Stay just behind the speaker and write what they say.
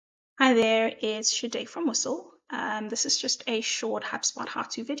Hi there, it's Sade from Whistle. This is just a short HubSpot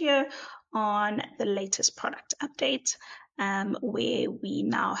How-To video on the latest product update, where we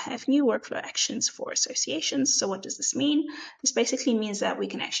now have new workflow actions for associations. So what does this mean? This basically means that we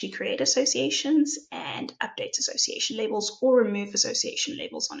can actually create associations and update association labels or remove association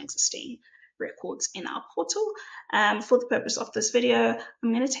labels on existing records in our portal. For the purpose of this video,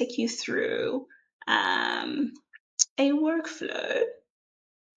 I'm going to take you through a workflow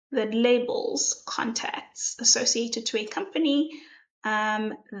that labels contacts associated to a company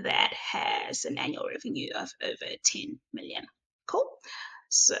that has an annual revenue of over 10 million. Cool.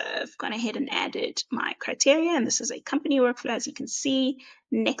 So I've gone ahead and added my criteria, and this is a company workflow. As you can see,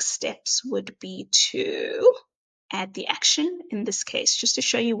 next steps would be to add the action. In this case, just to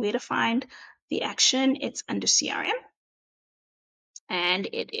show you where to find the action, it's under CRM, and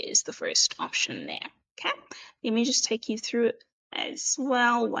it is the first option there. Okay, let me just take you through it as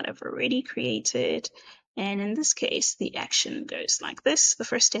well, what I've already created. And in this case, the action goes like this. The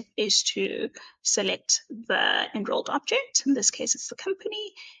first step is to select the enrolled object. In this case, it's the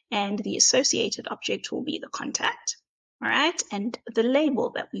company, and the associated object will be the contact. All right, and the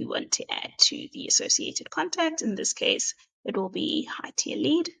label that we want to add to the associated contact, in this case, it will be high tier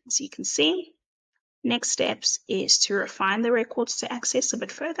lead, as you can see. Next steps is to refine the records to access a bit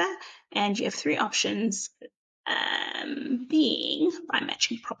further, and you have three options, being by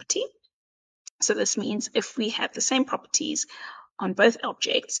matching property. So this means if we have the same properties on both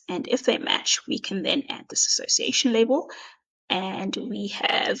objects, and if they match, we can then add this association label. And we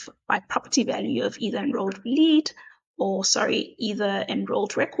have by property value of either enrolled lead, or either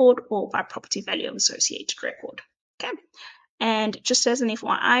enrolled record, or by property value of associated record. Okay. And just as an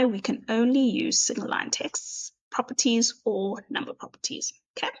FYI, we can only use single line text properties or number properties.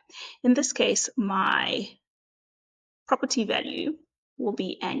 Okay. In this case, my property value will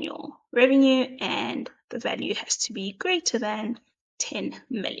be annual revenue, and the value has to be greater than 10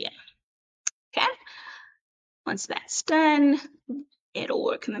 million. Okay. Once that's done, it'll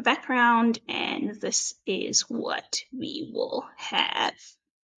work in the background, and this is what we will have.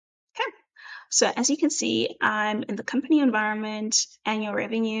 Okay. So as you can see, I'm in the company environment, annual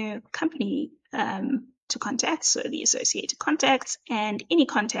revenue, company to contacts, so the associated contacts, and any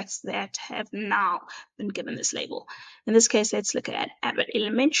contacts that have now been given this label. In this case, let's look at Abbott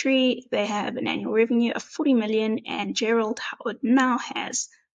Elementary. They have an annual revenue of 40 million, and Gerald Howard now has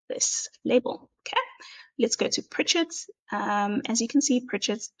this label. Okay, let's go to Pritchard's. As you can see,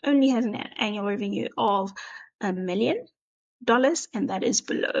 Pritchard's only has an annual revenue of $1 million, and that is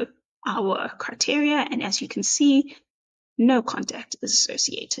below our criteria. And as you can see, no contact is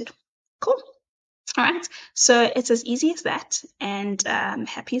associated. Cool. All right, so it's as easy as that, and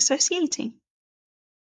happy associating.